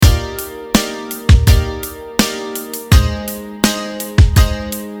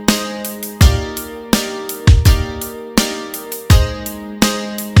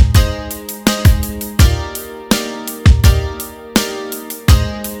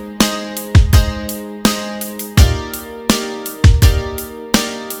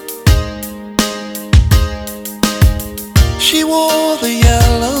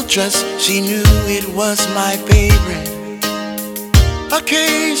dress, she knew it was my favorite.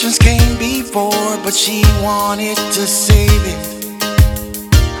 Occasions came before, but she wanted to save it.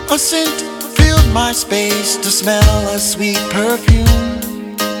 A scent filled my space to smell a sweet perfume.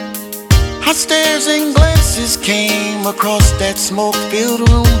 Hot stares and glances came across that smoke-filled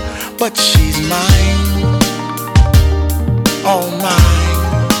room, but she's mine, all mine.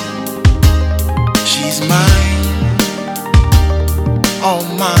 She's mine, all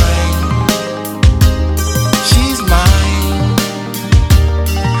mine. She's mine,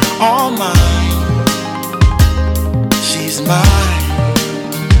 all mine. She's mine,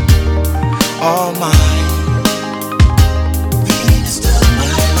 all mine.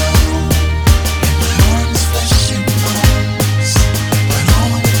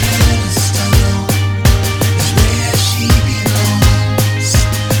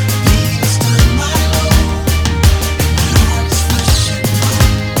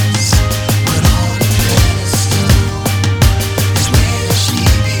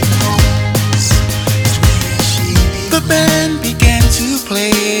 The band began to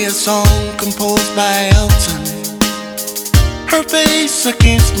play a song composed by Elton. Her face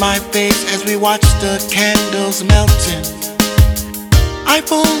against my face as we watched the candles melting.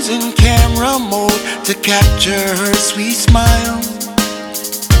 iPhones in camera mode to capture her sweet smile.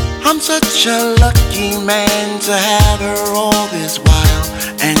 I'm such a lucky man to have her all this while.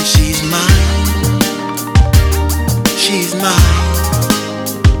 And she's mine, she's mine,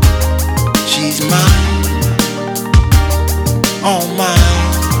 she's mine, all mine.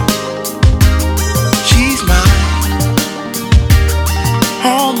 She's mine,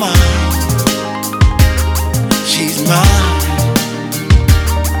 all mine. She's mine,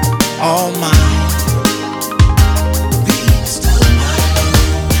 all mine.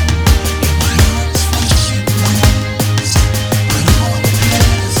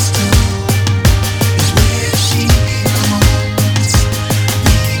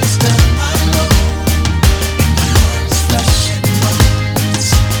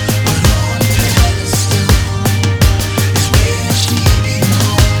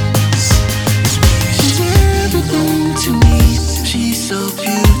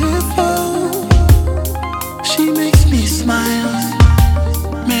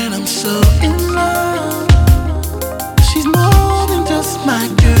 Man, I'm so in love. She's more than just my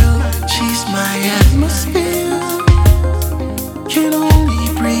girl. She's my atmosphere. Can only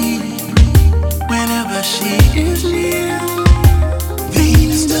breathe whenever she is near.